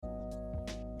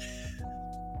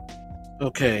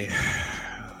Okay,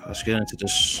 let's get into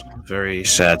this very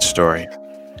sad story.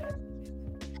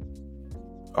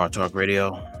 Our Talk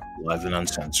Radio, live and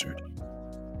uncensored.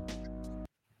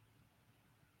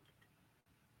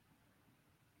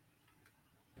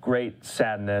 Great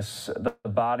sadness. The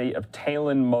body of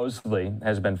Talon Mosley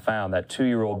has been found, that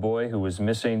 2-year-old boy who was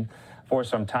missing for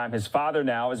some time. His father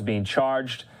now is being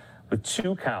charged with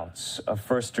 2 counts of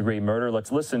first-degree murder.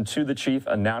 Let's listen to the chief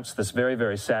announce this very,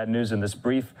 very sad news in this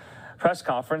brief press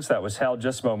conference that was held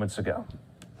just moments ago.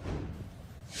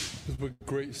 It's with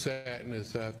great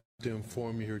sadness I have to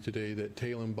inform you here today that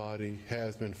Talon's body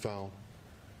has been found.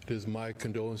 It is my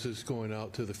condolences going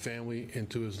out to the family and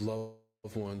to his loved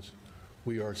ones.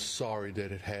 We are sorry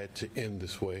that it had to end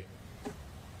this way.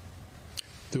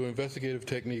 Through investigative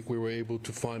technique, we were able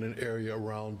to find an area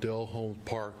around Dell Holmes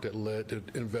Park that led the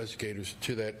investigators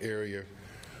to that area.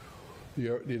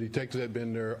 The detectives had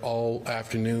been there all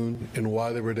afternoon, and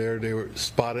while they were there, they were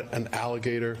spotted an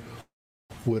alligator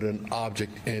with an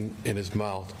object in his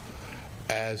mouth.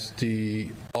 As the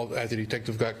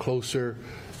detectives got closer,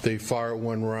 they fired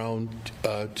one round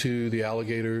to the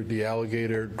alligator. The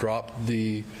alligator dropped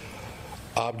the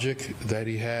object that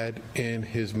he had in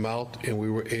his mouth, and we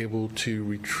were able to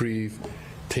retrieve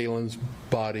Talon's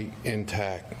body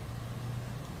intact.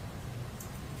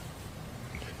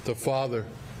 The father,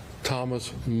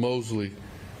 Thomas Mosley,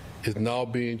 is now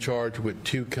being charged with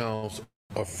 2 counts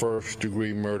of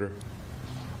first-degree murder.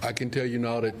 I can tell you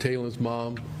now that Talon's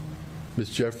mom, Miss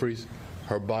Jeffries,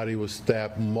 her body was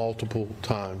stabbed multiple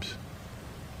times.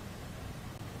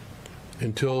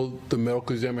 Until the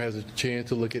medical examiner has a chance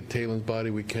to look at Talon's body,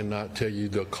 we cannot tell you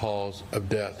the cause of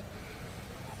death.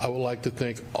 I would like to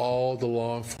thank all the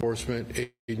law enforcement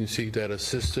agencies that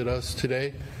assisted us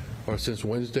today, or since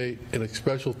Wednesday, and a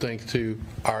special thanks to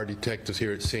our detectives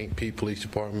here at St. Pete Police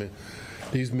Department.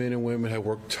 These men and women have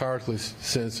worked tirelessly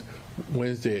since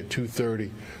Wednesday at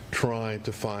 2:30, trying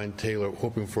to find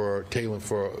Talon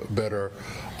for a better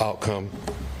outcome.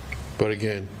 But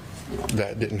again,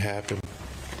 that didn't happen.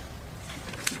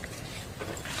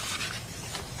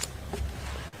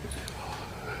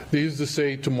 Needless to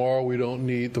say, tomorrow we don't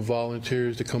need the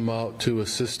volunteers to come out to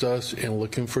assist us in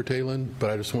looking for Talon, but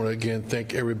I just want to again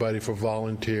thank everybody for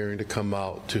volunteering to come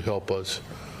out to help us.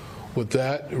 With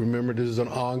that, remember this is an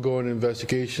ongoing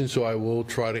investigation, so I will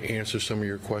try to answer some of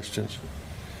your questions.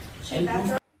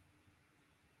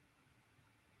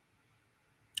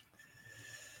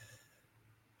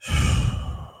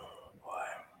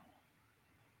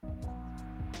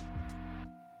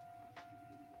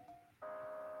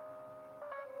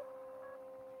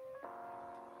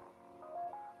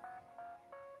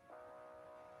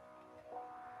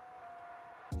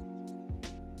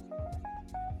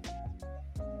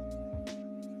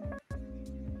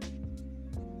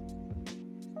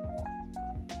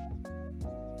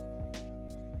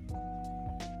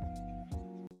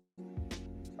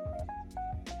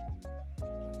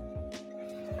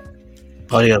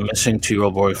 Body of a missing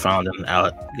 2-year-old boy found in an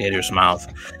alligator's mouth.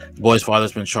 The boy's father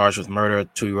has been charged with murder. The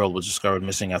 2-year-old was discovered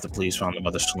missing after police found the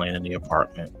mother slain in the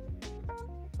apartment.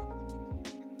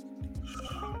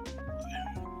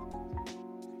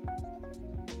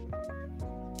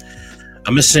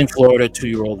 A missing Florida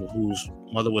 2-year-old whose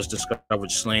mother was discovered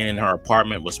slain in her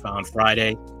apartment was found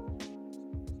Friday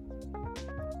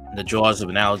in the jaws of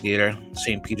an alligator.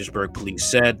 St. Petersburg police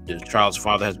said the child's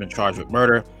father has been charged with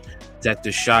murder.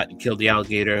 Detectives shot and killed the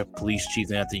alligator. Police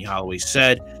Chief Anthony Holloway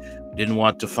said, "We didn't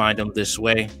want to find him this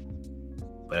way,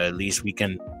 but at least we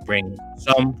can bring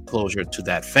some closure to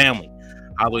that family."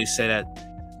 Holloway said at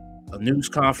a news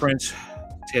conference,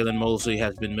 Talon Mosley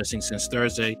has been missing since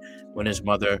Thursday when his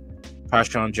mother,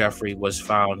 Pashan Jeffrey, was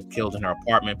found killed in her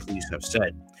apartment, police have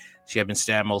said. She had been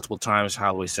stabbed multiple times,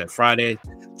 Holloway said Friday.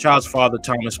 The child's father,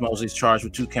 Thomas Mosley, is charged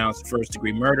with 2 counts of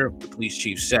first-degree murder, the police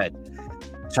chief said.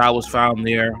 The child was found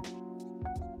near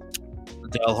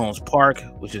Dell Holmes Park,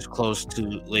 which is close to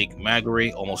Lake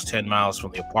Maggiore, almost 10 miles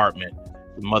from the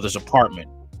mother's apartment,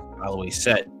 Holloway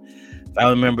said.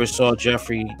 Family members saw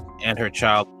Jeffrey and her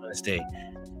child Wednesday,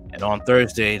 and on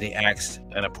Thursday they asked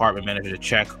an apartment manager to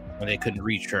check when they couldn't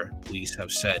reach her, police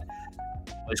have said.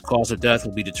 His cause of death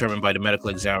will be determined by the medical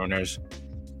examiners,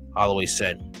 Holloway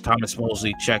said. Thomas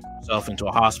Mosley checked himself into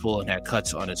a hospital and had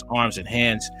cuts on his arms and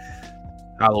hands,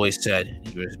 Holloway said.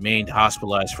 He remained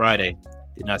hospitalized Friday.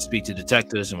 Did not speak to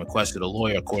detectives and requested a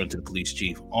lawyer, according to the police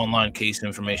chief. Online case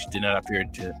information did not appear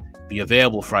to be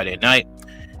available Friday night,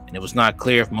 and it was not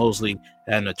clear if Mosley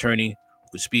had an attorney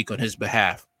who could speak on his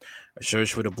behalf. A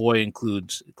search for the boy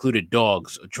included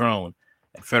dogs, a drone,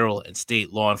 and federal and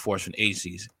state law enforcement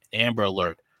agencies. An Amber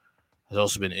Alert has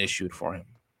also been issued for him.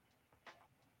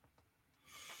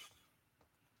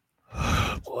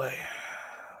 boy.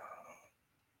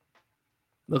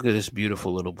 Look at this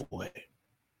beautiful little boy.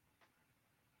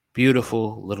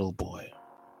 Beautiful little boy.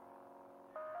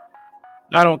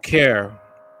 I don't care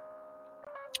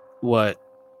what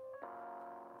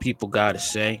people got to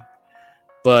say,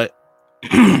 but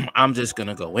I'm just going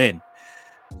to go in.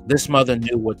 This mother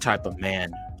knew what type of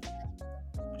man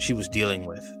she was dealing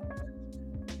with.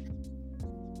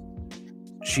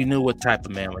 She knew what type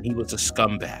of man when he was a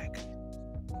scumbag.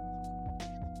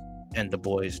 And the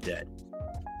boy is dead.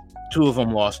 2 of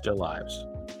them lost their lives.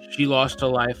 She lost her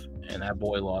life, and that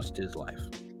boy lost his life.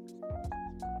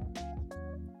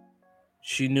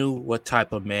 She knew what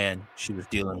type of man she was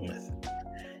dealing with.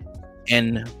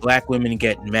 And black women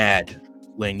get mad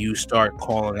when you start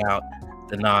calling out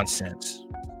the nonsense.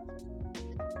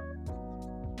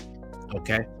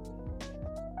 Okay?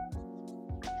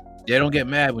 They don't get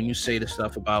mad when you say the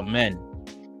stuff about men,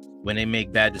 when they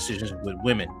make bad decisions with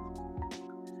women,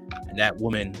 and that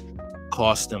woman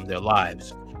cost them their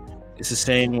lives. It's the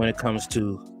same when it comes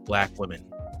to black women.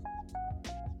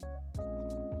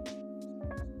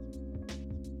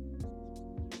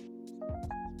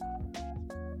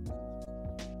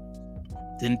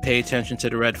 Didn't pay attention to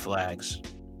the red flags.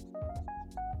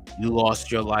 You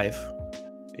lost your life,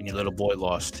 and your little boy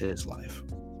lost his life.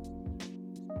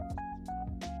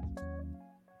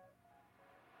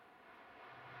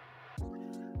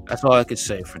 That's all I could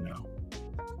say for now.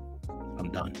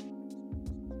 I'm done.